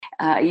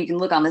you can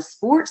look on the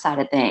sports side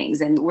of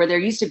things, and where there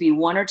used to be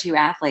one or two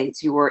athletes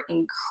who were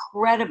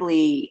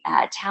incredibly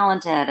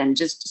talented and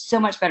just so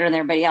much better than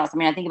everybody else. I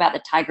mean, I think about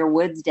the Tiger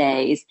Woods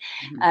days.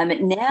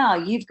 Now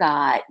you've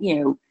got,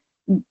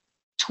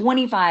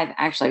 25,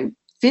 actually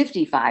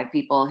 55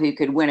 people who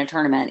could win a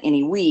tournament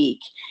any week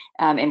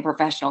in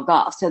professional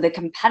golf. So the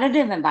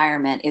competitive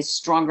environment is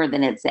stronger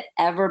than it's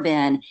ever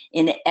been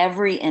in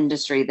every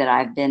industry that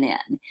I've been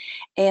in.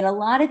 And a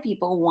lot of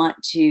people want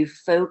to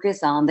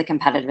focus on the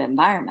competitive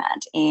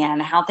environment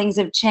and how things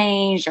have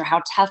changed or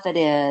how tough it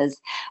is.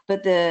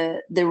 But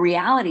the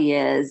reality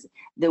is,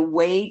 the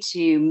way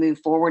to move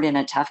forward in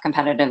a tough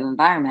competitive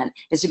environment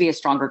is to be a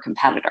stronger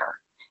competitor.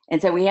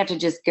 And so we have to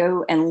just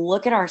go and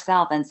look at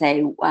ourselves and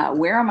say,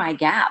 where are my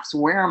gaps?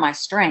 Where are my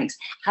strengths?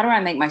 How do I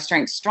make my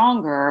strengths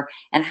stronger?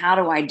 And how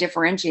do I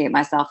differentiate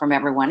myself from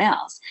everyone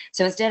else?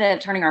 So instead of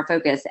turning our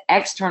focus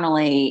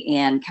externally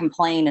and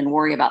complain and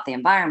worry about the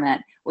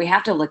environment, we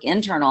have to look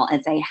internal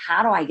and say,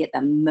 how do I get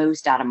the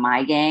most out of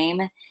my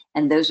game?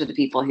 And those are the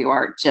people who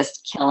are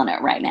just killing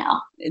it right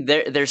now.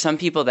 There's some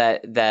people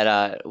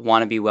that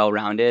want to be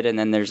well-rounded, and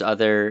then there's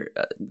others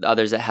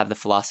that have the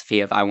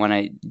philosophy of, I want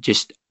to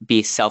just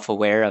be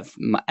self-aware of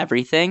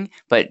everything,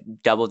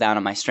 but double down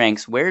on my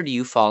strengths. Where do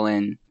you fall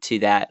into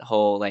that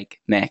whole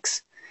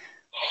mix?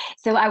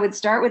 So I would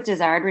start with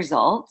desired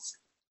results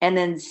and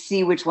then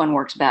see which one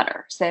works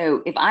better.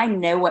 So if I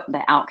know what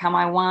the outcome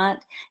I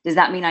want, does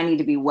that mean I need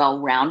to be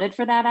well-rounded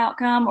for that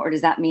outcome? Or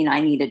does that mean I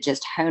need to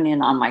just hone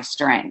in on my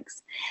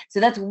strengths? So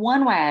that's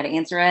one way I'd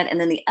answer it. And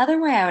then the other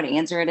way I would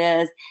answer it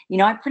is,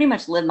 I pretty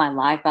much live my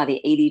life by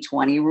the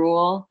 80-20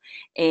 rule.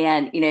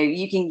 And,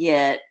 you can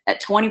get a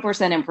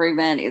 20%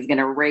 improvement is going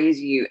to raise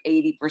you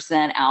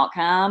 80%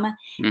 outcome.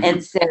 Mm-hmm.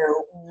 And so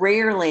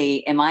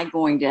rarely am I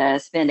going to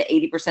spend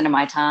 80% of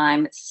my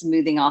time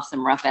smoothing off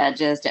some rough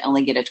edges to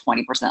only get a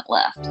 20%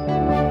 lift.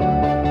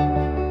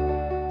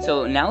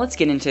 So now let's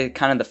get into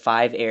kind of the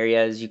 5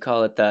 areas. You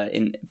call it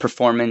the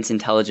performance,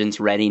 intelligence,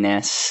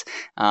 readiness.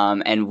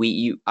 And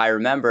I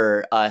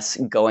remember us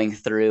going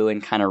through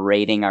and kind of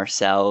rating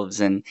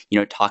ourselves and,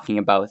 talking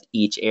about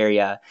each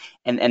area.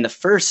 And the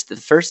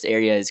first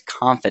area is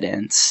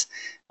confidence.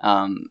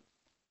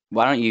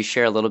 Why don't you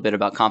share a little bit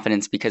about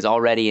confidence? Because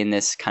already in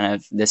this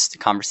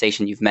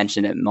conversation, you've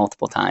mentioned it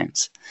multiple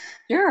times.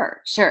 Sure.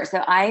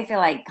 So I feel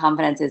like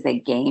confidence is a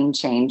game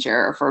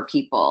changer for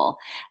people.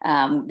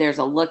 There's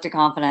a look to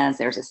confidence.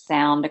 There's a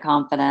sound to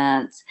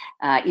confidence.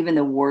 Even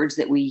the words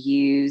that we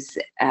use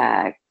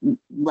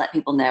let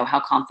people know how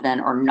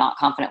confident or not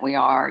confident we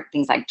are.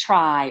 Things like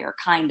try or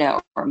kinda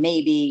or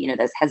maybe,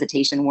 those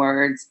hesitation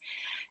words.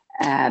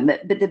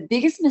 But the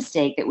biggest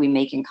mistake that we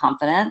make in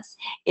confidence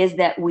is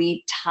that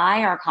we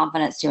tie our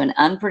confidence to an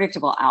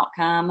unpredictable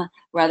outcome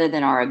rather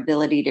than our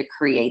ability to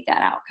create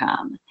that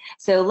outcome.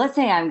 So let's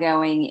say I'm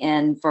going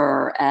in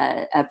for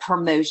a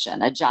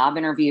promotion, a job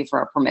interview for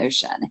a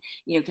promotion.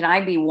 Can I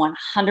be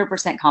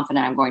 100%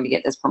 confident I'm going to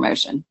get this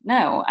promotion?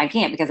 No, I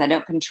can't, because I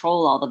don't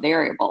control all the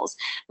variables.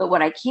 But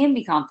what I can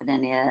be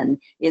confident in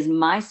is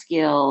my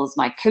skills,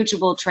 my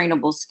coachable,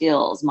 trainable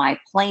skills, my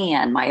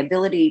plan, my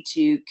ability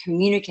to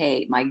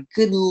communicate, my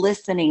good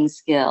listening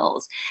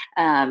skills,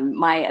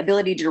 my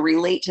ability to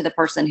relate to the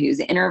person who's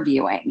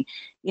interviewing.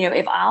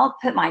 If I'll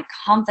put my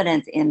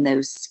confidence in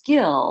those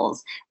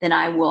skills, then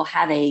I will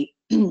have a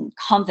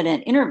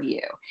confident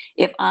interview.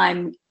 If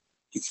I'm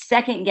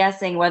second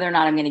guessing whether or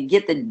not I'm going to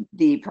get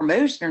the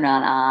promotion or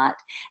not,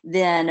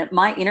 then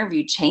my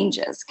interview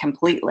changes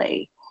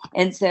completely.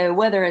 And so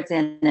whether it's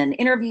in an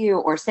interview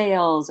or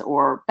sales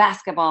or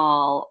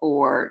basketball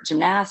or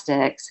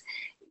gymnastics,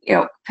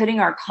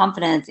 putting our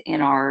confidence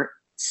in our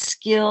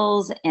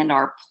skills and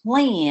our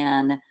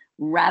plan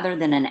rather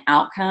than an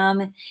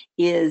outcome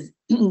is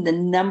the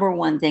number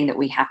one thing that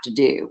we have to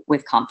do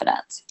with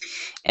confidence.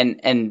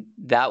 And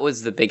that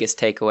was the biggest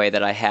takeaway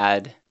that I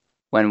had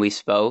when we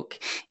spoke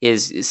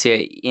is,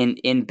 say,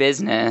 in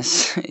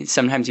business,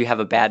 sometimes you have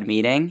a bad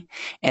meeting,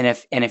 and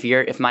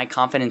if my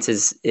confidence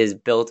is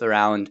built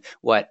around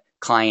what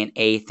client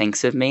A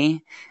thinks of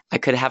me, I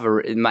could have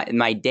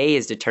my day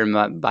is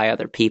determined by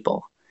other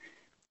people.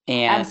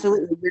 And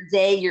absolutely. Your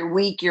day, your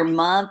week, your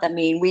month. I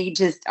mean, we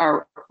just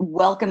are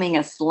welcoming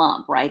a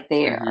slump right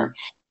there. Mm-hmm.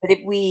 But if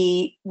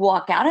we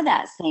walk out of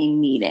that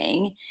same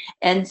meeting,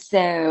 and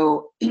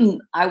so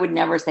I would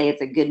never say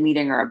it's a good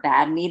meeting or a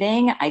bad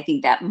meeting. I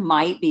think that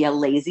might be a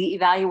lazy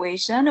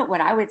evaluation.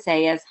 What I would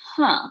say is,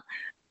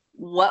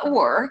 what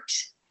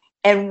worked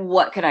and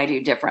what could I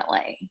do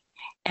differently?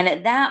 And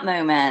at that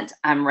moment,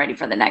 I'm ready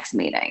for the next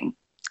meeting.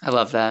 I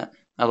love that.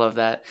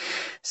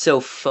 So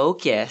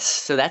focus.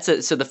 So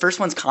the first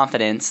one's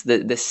confidence.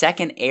 The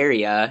second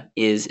area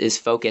is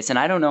focus. And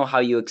I don't know how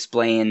you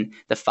explain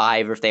the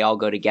 5 or if they all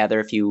go together,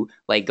 if you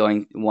like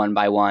going one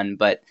by one,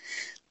 but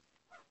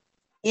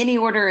any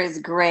order is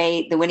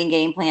great. The winning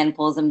game plan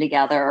pulls them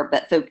together,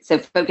 but so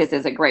focus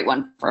is a great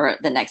one for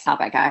the next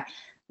topic. I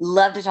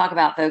love to talk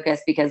about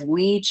focus because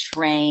we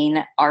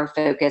train our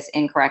focus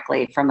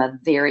incorrectly from a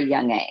very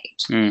young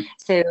age. Mm.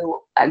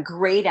 So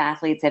great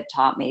athletes have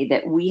taught me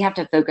that we have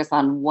to focus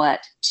on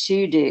what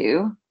to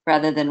do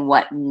rather than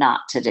what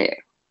not to do.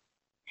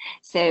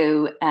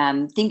 So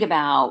think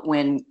about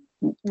when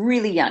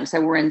really young. So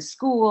we're in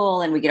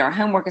school and we get our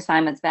homework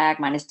assignments back,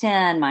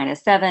 -10,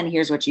 -7,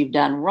 here's what you've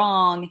done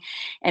wrong.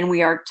 And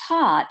we are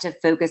taught to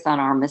focus on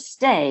our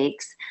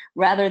mistakes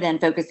rather than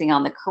focusing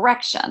on the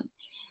correction.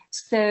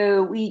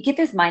 So we get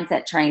this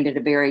mindset trained at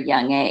a very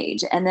young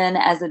age. And then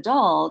as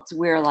adults,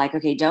 we're like,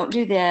 okay, don't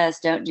do this,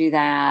 don't do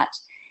that.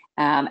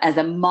 As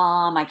a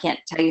mom, I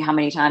can't tell you how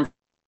many times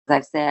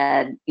I've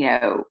said,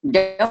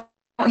 don't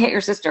hit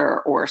your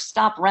sister, or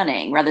stop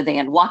running rather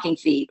than walking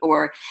feet,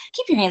 or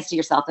keep your hands to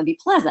yourself and be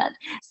pleasant.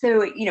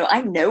 So,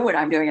 I know what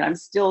I'm doing, and I'm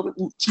still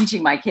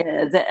teaching my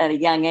kids at a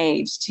young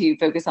age to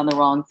focus on the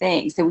wrong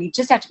thing. So we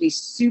just have to be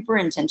super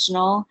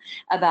intentional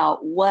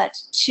about what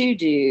to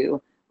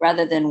do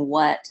rather than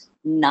what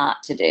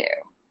not to do.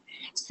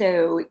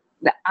 So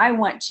I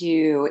want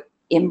to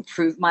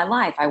improve my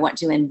life. I want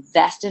to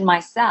invest in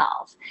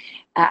myself.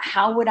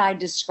 How would I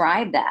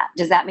describe that?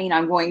 Does that mean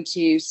I'm going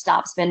to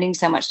stop spending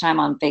so much time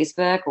on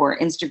Facebook or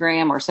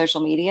Instagram or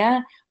social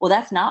media? Well,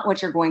 that's not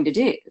what you're going to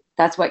do.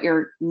 That's what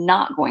you're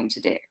not going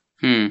to do.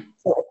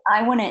 So if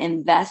I want to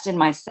invest in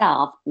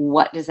myself,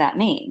 what does that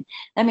mean?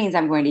 That means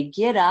I'm going to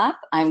get up.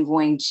 I'm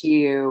going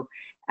to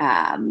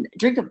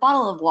drink a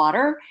bottle of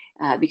water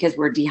because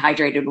we're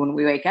dehydrated when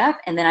we wake up.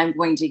 And then I'm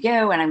going to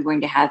go and I'm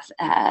going to have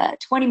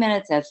 20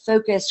 minutes of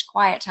focused,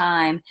 quiet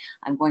time.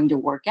 I'm going to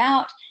work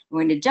out. I'm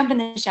going to jump in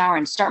the shower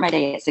and start my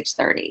day at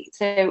 6:30.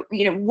 So,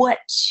 what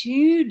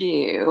to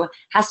do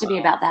has to be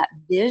about that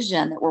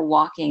vision that we're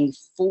walking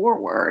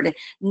forward,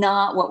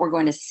 not what we're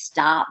going to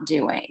stop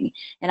doing.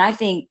 And I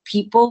think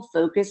people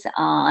focus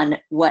on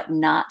what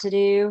not to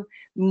do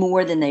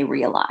more than they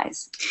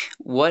realize.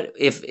 What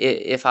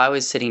if I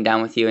was sitting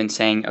down with you and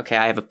saying, okay,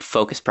 I have a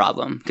focus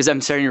problem, because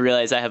I'm starting to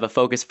realize I have a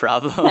focus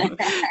problem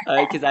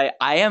because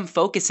I am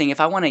focusing.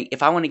 If I want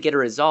to get a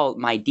result,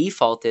 my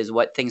default is,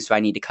 what things do I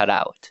need to cut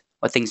out?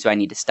 What things do I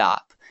need to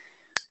stop?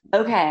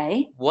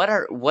 Okay. What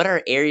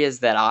are areas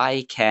that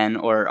I can,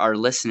 or our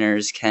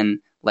listeners can,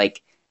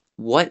 like,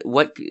 what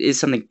is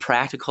something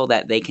practical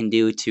that they can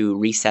do to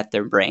reset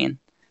their brain?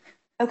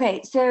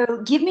 Okay,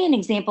 so give me an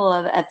example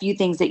of a few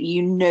things that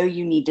you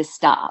need to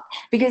stop.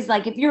 Because,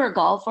 like, if you're a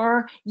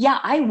golfer, yeah,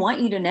 I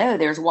want you to know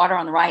there's water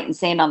on the right and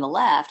sand on the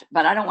left,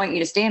 but I don't want you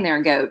to stand there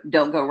and go,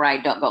 don't go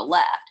right, don't go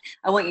left.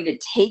 I want you to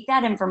take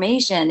that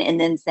information and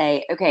then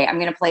say, okay, I'm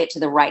going to play it to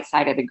the right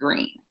side of the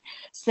green.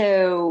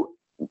 So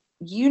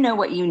you know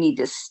what you need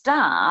to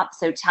stop.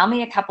 So tell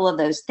me a couple of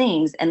those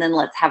things, and then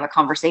let's have a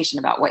conversation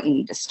about what you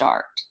need to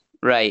start.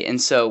 Right. And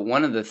so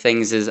one of the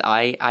things is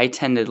I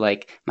tend to,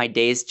 like, my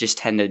days just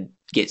tend to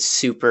get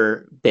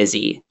super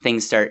busy.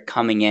 Things start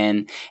coming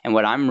in, and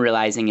what I'm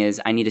realizing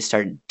is I need to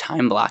start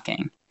time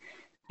blocking,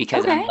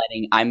 because Okay.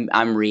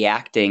 I'm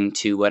reacting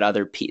to what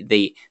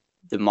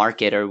the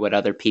market or what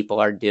other people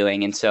are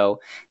doing. And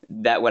so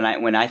that when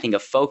I think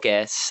of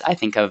focus, I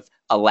think of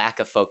a lack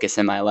of focus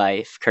in my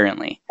life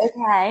currently.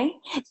 Okay.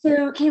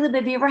 So, Caleb,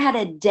 have you ever had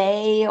a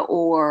day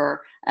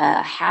or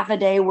half a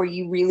day where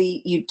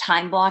you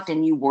time blocked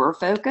and you were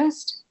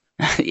focused?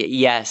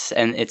 Yes,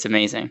 and it's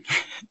amazing.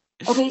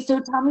 Okay, so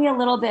tell me a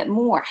little bit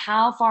more.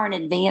 How far in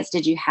advance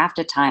did you have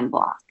to time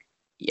block?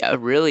 Yeah,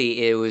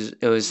 really, it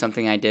was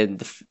something I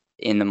did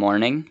in the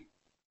morning,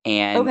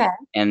 and Okay.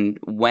 and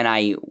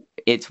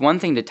it's one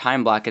thing to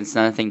time block, it's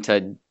another thing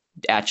to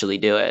actually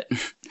do it.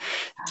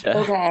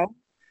 Okay.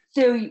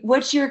 So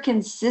what's your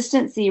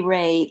consistency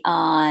rate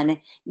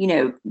on,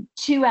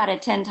 2 out of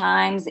 10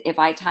 times if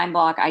I time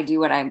block, I do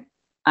what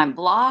I'm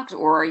blocked,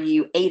 or are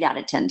you 8 out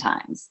of 10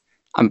 times?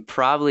 I'm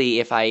probably,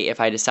 if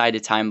I decide to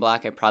time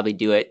block, I probably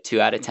do it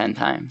 2 out of 10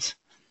 times.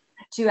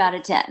 2 out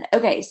of 10.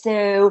 Okay,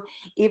 so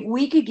if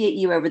we could get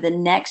you over the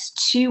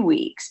next 2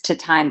 weeks to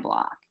time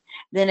block,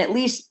 then at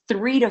least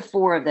 3 to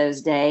 4 of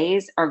those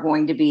days are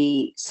going to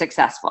be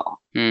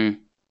successful.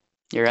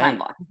 You're Time right.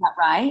 block. Is that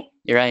right?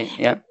 You're right.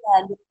 Yep.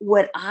 And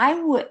what I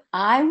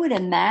would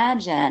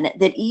imagine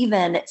that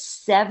even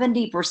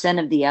 70%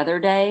 of the other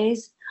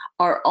days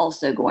are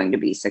also going to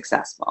be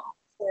successful.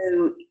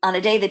 So on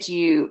a day that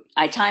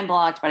I time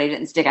blocked, but I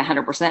didn't stick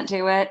 100%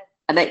 to it,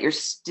 I bet you're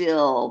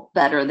still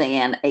better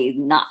than a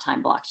not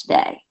time blocked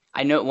day.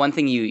 I know one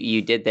thing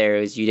you did there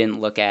is you didn't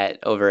look at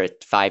over a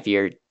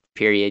 5-year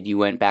period. You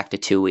went back to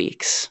 2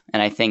 weeks,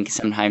 and I think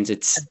sometimes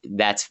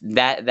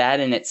that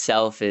in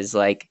itself is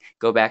like,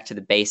 go back to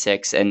the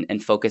basics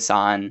and focus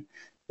on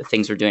the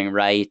things we're doing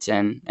right,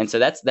 and so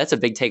that's a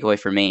big takeaway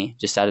for me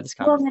just out of this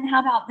Well, conversation. then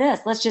how about this?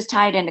 Let's just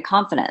tie it into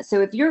confidence.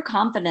 So if your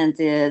confidence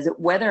is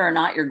whether or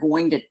not you're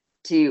going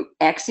to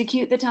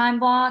execute the time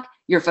block,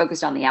 you're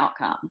focused on the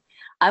outcome.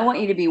 I want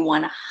you to be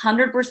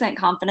 100%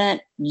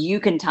 confident you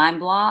can time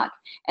block,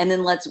 and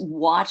then let's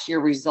watch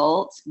your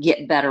results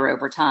get better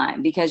over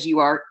time, because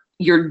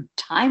you're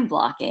time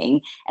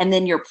blocking, and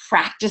then you're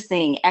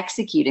practicing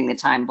executing the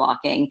time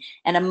blocking.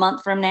 And a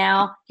month from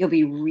now, you'll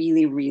be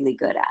really, really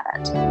good at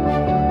it.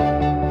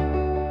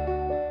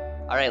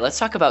 All right, let's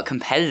talk about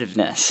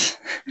competitiveness.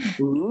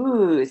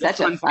 Ooh, such This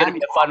a one's gonna fun be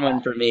a fun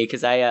one for me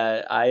because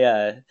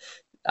I'm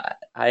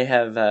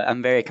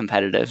very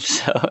competitive.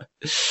 So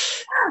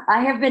I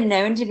have been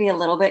known to be a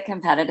little bit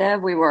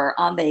competitive. We were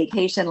on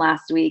vacation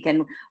last week,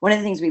 and one of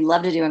the things we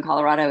love to do in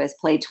Colorado is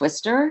play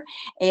Twister.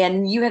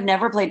 And you have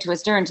never played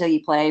Twister until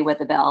you play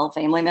with a Bell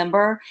family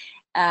member.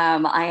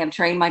 I have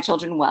trained my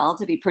children well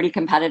to be pretty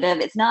competitive.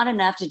 It's not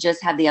enough to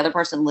just have the other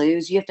person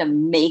lose. You have to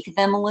make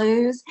them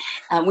lose,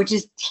 which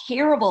is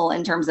terrible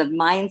in terms of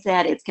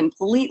mindset. It's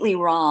completely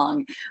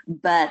wrong.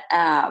 But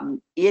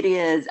it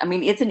is, I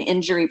mean, it's an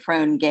injury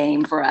prone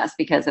game for us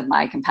because of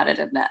my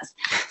competitiveness.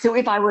 So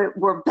if I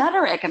were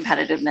better at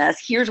competitiveness,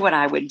 here's what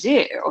I would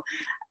do.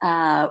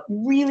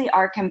 Really,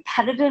 our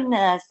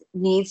competitiveness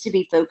needs to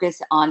be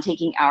focused on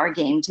taking our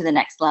game to the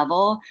next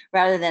level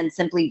rather than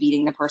simply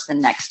beating the person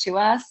next to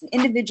us.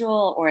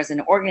 Individual or as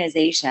an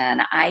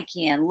organization, I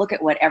can look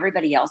at what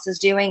everybody else is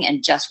doing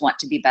and just want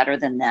to be better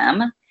than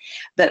them.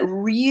 But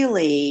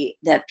really,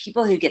 the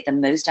people who get the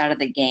most out of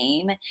the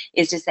game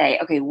is to say,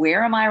 okay,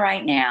 where am I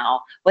right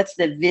now? What's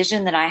the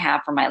vision that I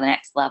have for my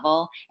next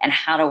level? And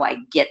how do I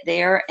get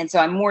there? And so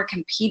I'm more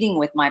competing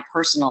with my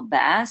personal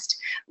best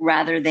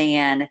rather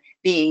than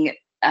being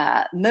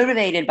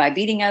motivated by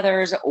beating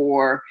others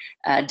or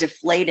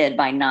deflated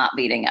by not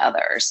beating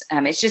others.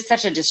 It's just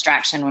such a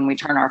distraction when we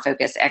turn our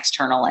focus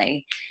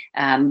externally.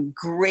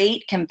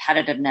 Great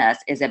competitiveness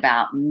is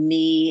about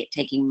me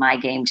taking my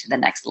game to the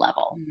next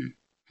level.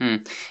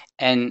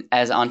 And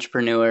as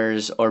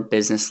entrepreneurs or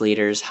business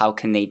leaders, how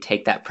can they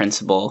take that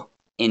principle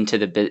into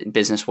the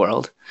business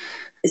world?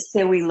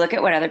 So we look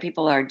at what other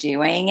people are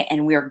doing,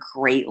 and we're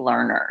great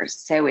learners.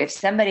 So if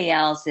somebody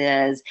else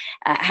has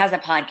a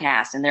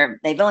podcast and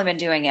they've only been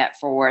doing it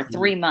for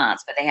 3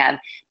 months, but they have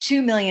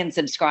 2 million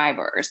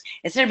subscribers,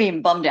 instead of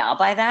being bummed out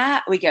by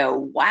that, we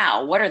go,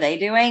 wow, what are they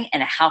doing?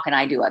 And how can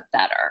I do it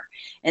better?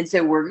 And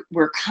so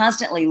we're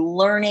constantly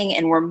learning,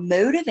 and we're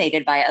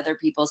motivated by other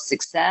people's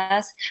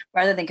success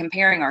rather than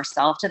comparing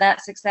ourselves to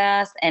that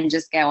success and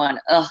just going,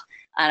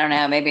 I don't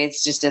know, maybe it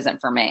just isn't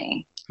for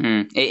me.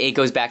 It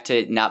goes back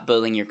to not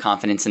building your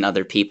confidence in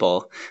other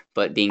people,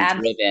 but being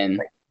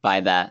driven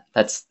by that.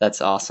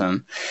 That's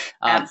awesome.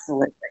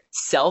 Absolutely.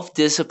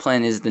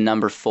 Self-discipline is the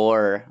number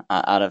 4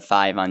 out of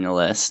 5 on your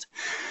list.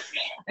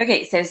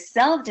 Okay, so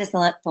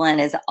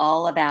self-discipline is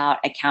all about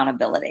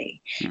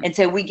accountability. And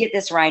so we get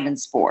this right in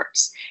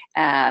sports.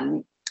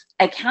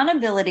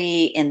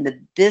 Accountability in the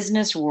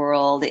business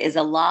world is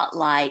a lot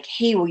like,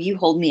 hey, will you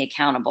hold me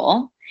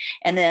accountable?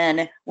 And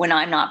then when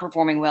I'm not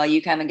performing well,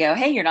 you come and go,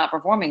 hey, you're not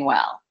performing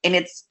well. And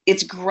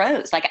it's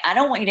gross. Like, I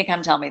don't want you to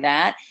come tell me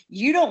that.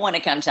 You don't want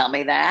to come tell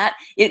me that.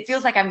 It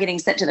feels like I'm getting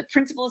sent to the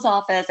principal's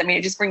office. I mean,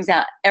 it just brings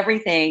out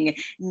everything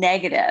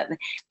negative.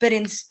 But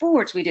in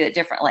sports, we do it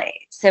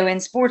differently. So in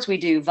sports, we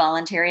do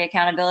voluntary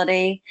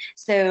accountability.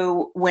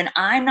 So when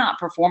I'm not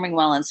performing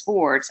well in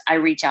sports, I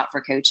reach out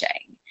for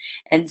coaching.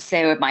 And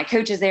so if my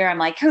coach is there, I'm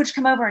like, Coach,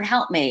 come over and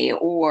help me.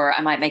 Or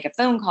I might make a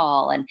phone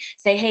call and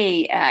say,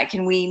 hey,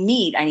 can we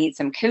meet? I need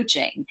some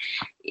coaching.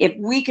 If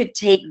we could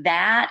take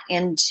that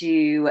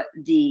into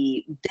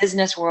the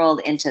business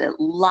world, into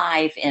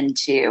life,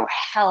 into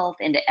health,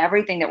 into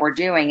everything that we're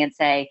doing and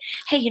say,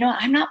 hey, you know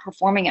what? I'm not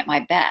performing at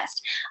my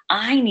best.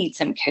 I need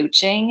some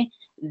coaching.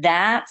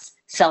 That's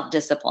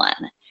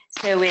self-discipline.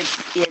 So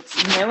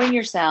it's knowing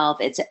yourself,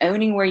 it's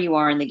owning where you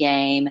are in the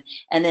game,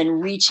 and then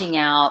reaching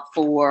out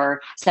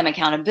for some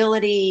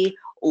accountability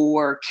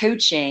or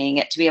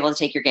coaching to be able to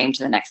take your game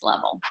to the next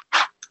level.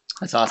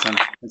 That's awesome.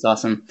 That's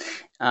awesome.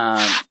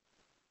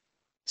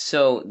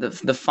 So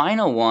the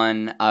final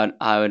one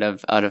out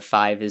of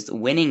 5 is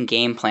winning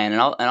game plan.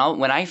 And I'll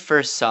when I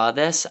first saw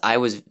this, I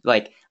was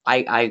like,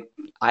 I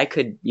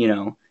could,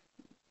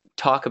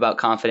 talk about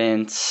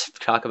confidence,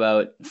 talk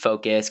about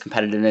focus,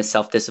 competitiveness,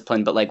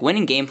 self-discipline, but like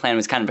winning game plan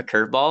was kind of a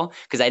curveball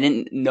because I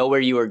didn't know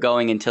where you were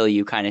going until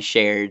you kind of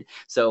shared.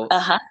 So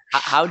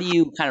how do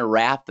you kind of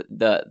wrap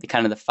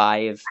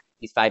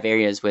these 5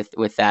 areas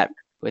with that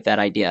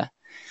idea?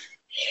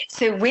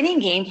 So winning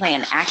game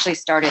plan actually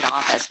started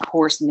off as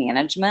course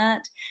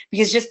management,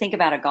 because just think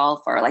about a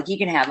golfer. Like, you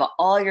can have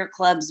all your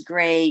clubs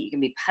great, you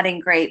can be putting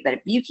great, but if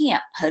you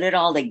can't put it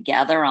all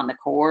together on the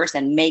course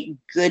and make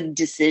good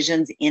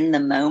decisions in the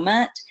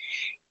moment,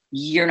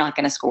 you're not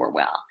going to score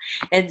well.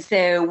 And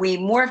so we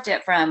morphed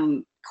it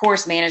from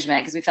course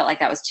management because we felt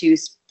like that was too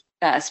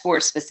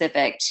sports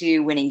specific to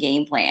winning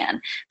game plan.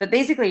 But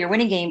basically, your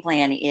winning game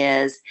plan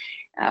is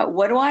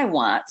What do I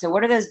want? So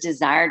what are those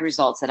desired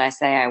results that I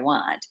say I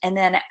want? And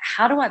then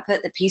how do I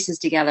put the pieces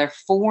together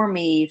for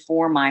me,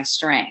 for my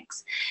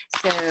strengths?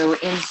 So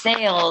in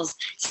sales,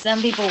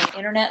 some people will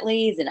internet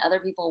leads and other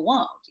people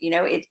won't.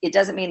 It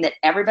doesn't mean that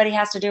everybody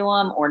has to do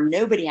them or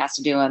nobody has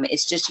to do them.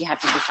 It's just you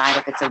have to decide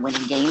if it's a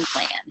winning game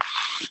plan.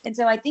 And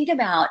so I think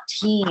about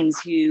teams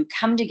who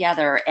come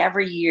together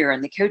every year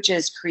and the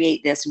coaches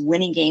create this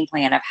winning game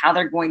plan of how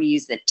they're going to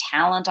use the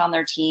talent on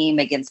their team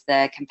against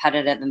the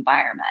competitive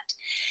environment.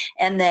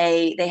 And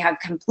they have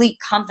complete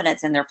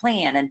confidence in their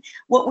plan. And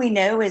what we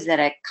know is that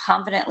a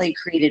confidently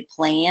created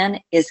plan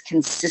is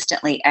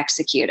consistently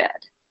executed.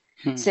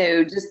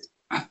 So just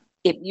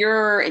if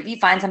you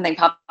find something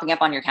popping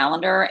up on your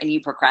calendar and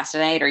you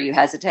procrastinate or you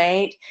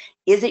hesitate,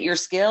 is it your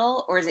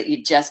skill or is it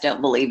you just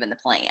don't believe in the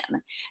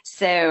plan?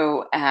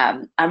 So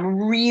I'm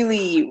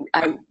really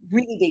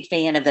big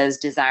fan of those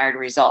desired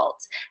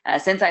results.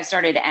 Since I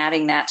started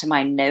adding that to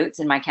my notes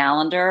in my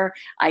calendar,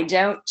 I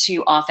don't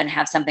too often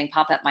have something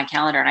pop up my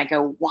calendar and I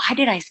go, why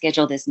did I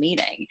schedule this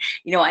meeting?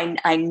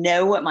 I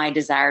know what my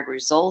desired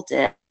result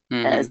is.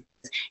 Mm-hmm.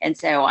 And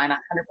so I'm 100%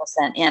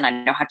 in.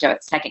 I don't have to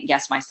second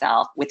guess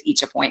myself with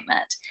each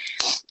appointment.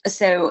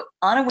 So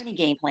on a winning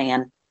game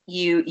plan,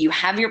 you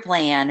have your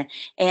plan,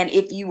 and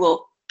if you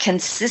will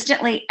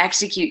consistently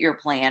execute your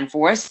plan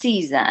for a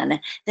season,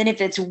 then if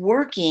it's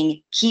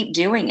working, keep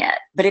doing it.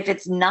 But if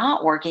it's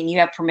not working, you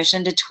have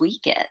permission to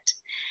tweak it.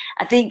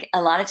 I think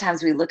a lot of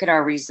times we look at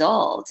our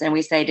results and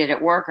we say, did it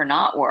work or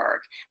not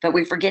work? But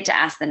we forget to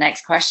ask the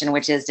next question,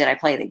 which is, did I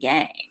play the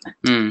game?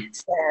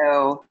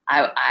 So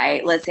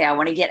let's say I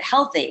want to get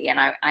healthy and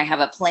I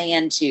have a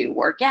plan to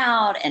work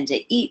out and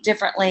to eat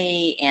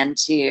differently and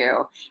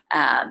to,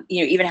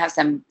 even have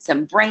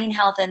some brain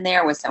health in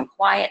there with some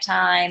quiet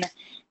time.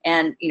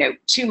 And,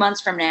 2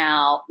 months from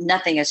now,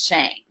 nothing has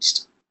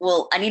changed.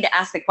 Well, I need to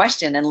ask the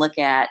question and look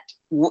at,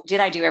 did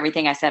I do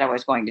everything I said I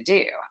was going to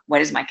do? What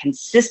is my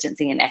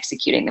consistency in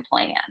executing the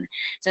plan?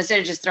 So instead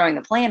of just throwing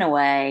the plan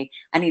away,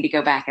 I need to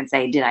go back and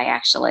say, did I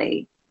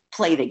actually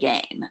play the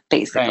game,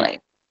 basically?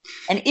 Right.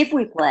 And if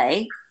we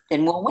play,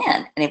 then we'll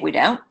win. And if we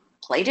don't,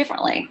 play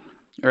differently.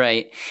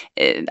 Right.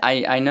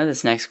 I know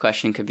this next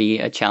question could be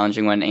a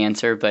challenging one to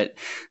answer, but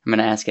I'm going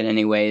to ask it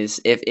anyways.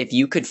 If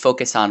you could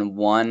focus on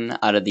one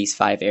out of these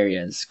 5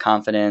 areas,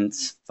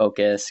 confidence,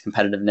 focus,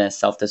 competitiveness,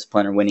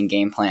 self-discipline, or winning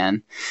game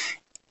plan,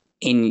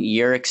 in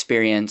your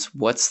experience,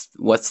 what's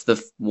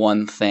the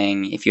one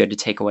thing, if you had to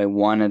take away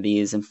one of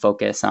these and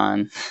focus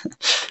on,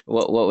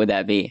 what would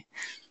that be?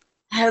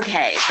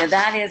 Okay, so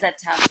that is a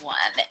tough one.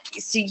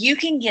 So you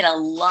can get a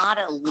lot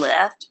of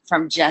lift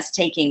from just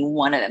taking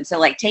one of them. So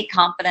like take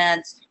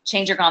confidence,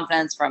 change your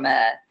confidence from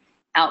a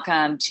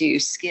outcome to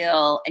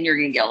skill, and you're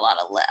going to get a lot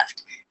of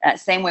lift.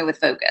 Same way with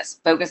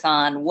focus. Focus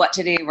on what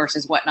to do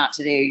versus what not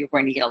to do. You're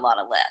going to get a lot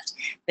of lift.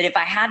 But if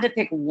I had to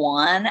pick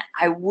one,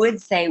 I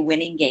would say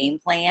winning game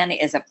plan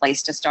is a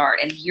place to start.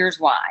 And here's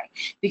why.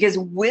 Because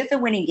with a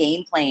winning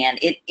game plan,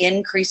 it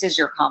increases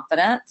your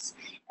confidence.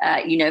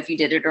 If you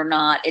did it or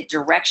not, it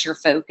directs your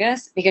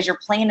focus because your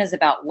plan is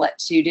about what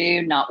to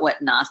do, not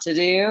what not to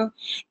do.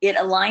 It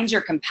aligns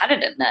your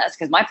competitiveness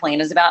because my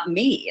plan is about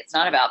me. It's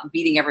not about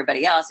beating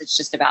everybody else. It's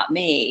just about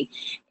me.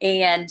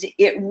 And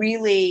it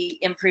really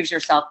improves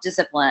your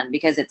self-discipline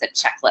because it's a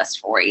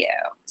checklist for you.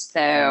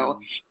 So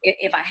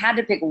if I had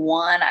to pick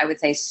one, I would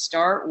say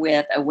start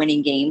with a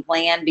winning game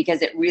plan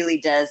because it really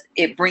does,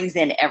 it brings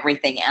in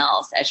everything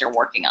else as you're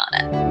working on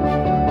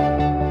it.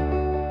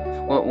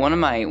 Well, one of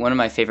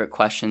my favorite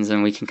questions,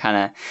 and we can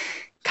kind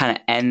of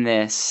end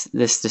this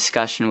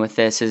discussion with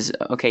this, is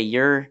okay.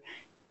 Your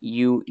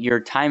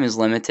time is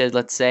limited,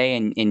 let's say,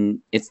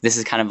 and this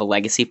is kind of a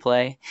legacy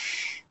play.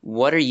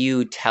 What are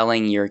you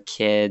telling your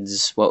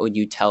kids? What would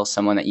you tell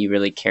someone that you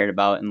really cared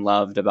about and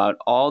loved about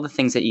all the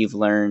things that you've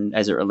learned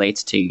as it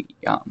relates to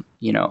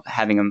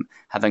having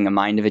a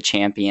mind of a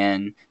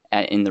champion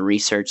in the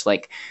research?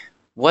 Like,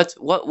 what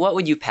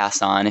would you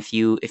pass on if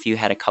you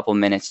had a couple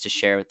minutes to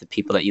share with the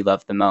people that you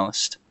love the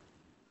most?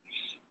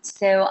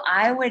 So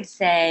I would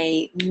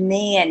say,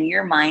 man,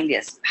 your mind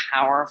is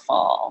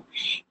powerful.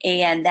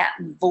 And that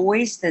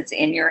voice that's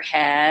in your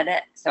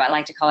head, so I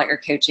like to call it your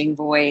coaching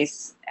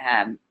voice.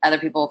 Other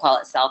people will call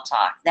it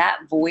self-talk. That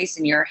voice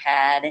in your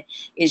head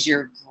is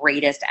your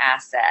greatest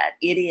asset.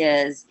 It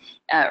is,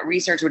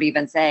 research would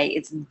even say,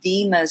 it's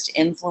the most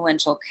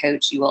influential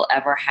coach you will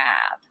ever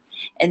have.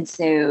 And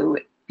so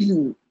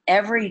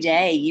every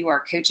day you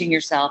are coaching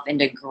yourself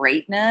into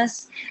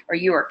greatness or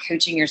you are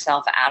coaching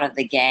yourself out of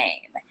the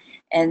game.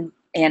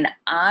 And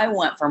I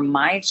want for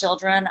my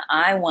children,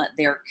 I want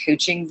their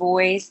coaching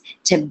voice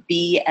to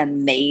be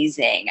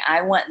amazing.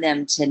 I want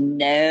them to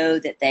know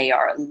that they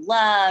are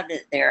loved,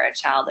 that they're a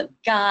child of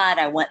God.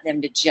 I want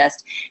them to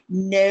just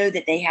know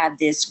that they have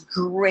this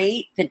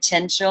great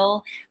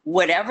potential,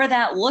 whatever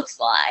that looks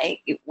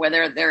like,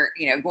 whether they're,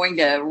 going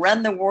to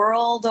run the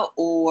world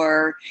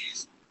or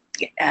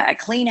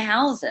clean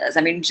houses.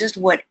 I mean, just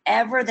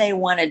whatever they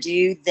want to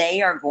do,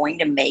 they are going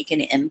to make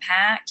an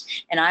impact.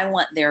 And I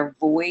want their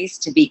voice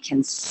to be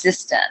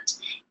consistent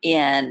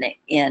in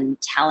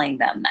telling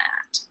them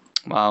that.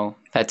 Wow,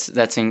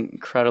 that's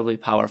incredibly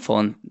powerful,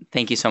 and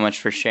thank you so much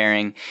for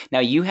sharing. Now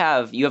you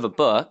have a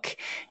book,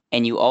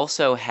 and you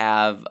also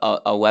have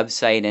a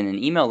website and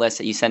an email list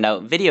that you send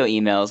out video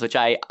emails, which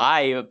I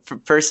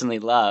personally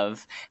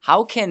love.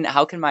 How can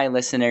my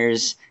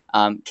listeners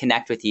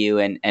connect with you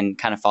and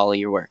kind of follow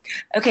your work?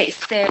 Okay,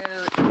 so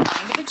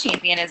Mind of a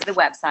Champion is the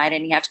website,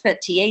 and you have to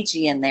put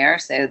THE in there,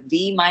 so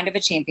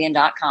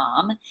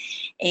themindofachampion.com.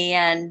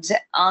 And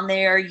on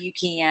there, you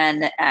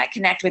can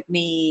connect with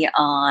me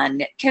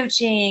on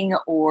coaching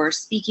or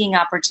speaking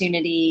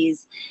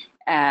opportunities.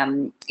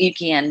 You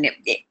can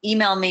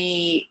email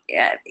me.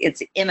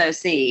 It's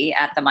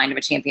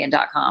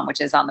moc@themindofachampion.com,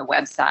 which is on the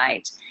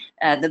website.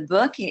 The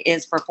book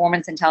is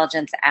Performance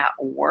Intelligence at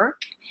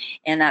Work,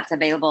 and that's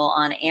available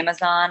on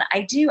Amazon.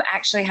 I do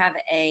actually have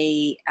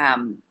a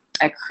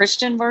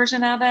Christian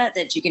version of it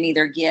that you can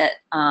either get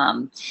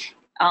on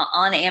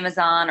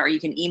Amazon, or you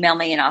can email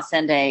me and I'll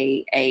send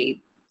a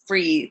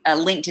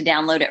link to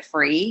download it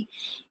free.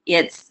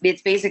 It's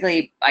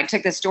basically, I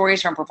took the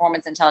stories from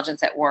Performance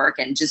Intelligence at Work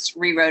and just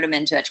rewrote them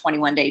into a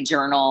 21-day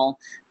journal,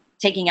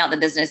 taking out the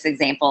business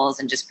examples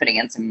and just putting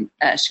in some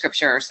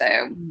scripture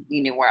so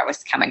you knew where I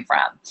was coming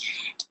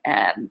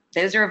from.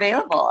 Those are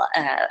available.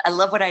 I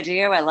love what I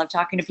do. I love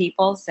talking to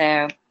people. So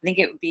I think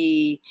it would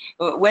be,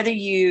 whether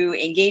you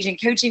engage in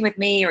coaching with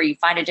me or you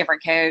find a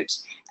different coach,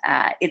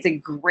 it's a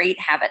great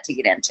habit to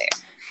get into.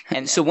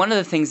 And so one of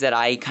the things that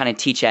I kind of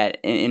teach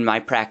in my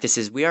practice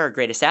is we are our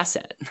greatest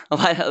asset.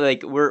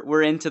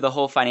 We're into the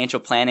whole financial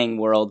planning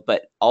world,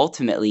 but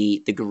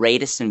ultimately the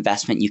greatest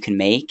investment you can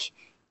make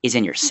is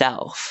in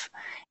yourself.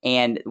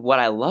 And what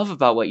I love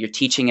about what you're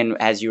teaching, and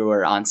as you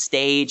were on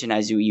stage and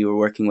as you were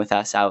working with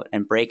us out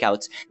in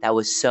breakouts, that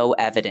was so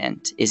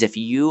evident, is if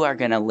you are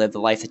going to live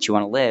the life that you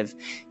want to live,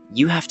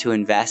 you have to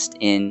invest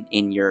in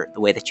the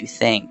way that you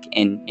think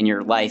in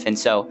your life. And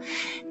so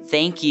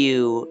thank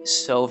you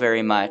so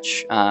very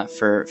much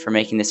for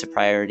making this a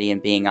priority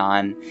and being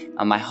on.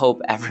 I hope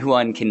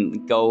everyone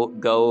can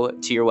go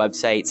to your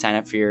website, sign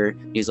up for your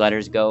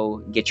newsletters, go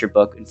get your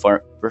book,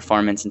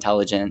 Performance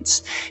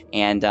Intelligence.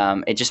 And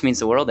it just means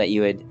the world that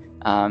you would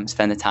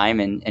spend the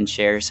time and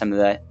share some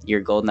of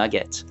your gold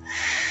nuggets.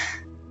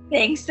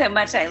 Thanks so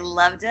much. I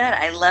loved it.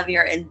 I love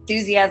your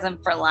enthusiasm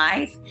for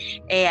life,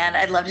 and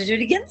I'd love to do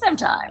it again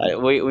sometime.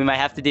 We might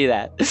have to do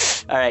that.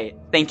 All right.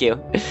 Thank you.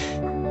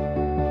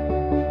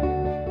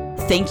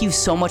 Thank you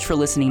so much for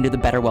listening to the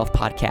Better Wealth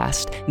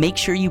Podcast. Make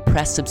sure you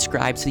press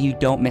subscribe so you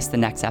don't miss the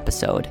next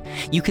episode.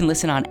 You can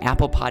listen on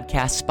Apple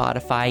Podcasts,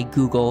 Spotify,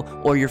 Google,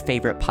 or your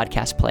favorite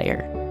podcast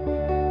player.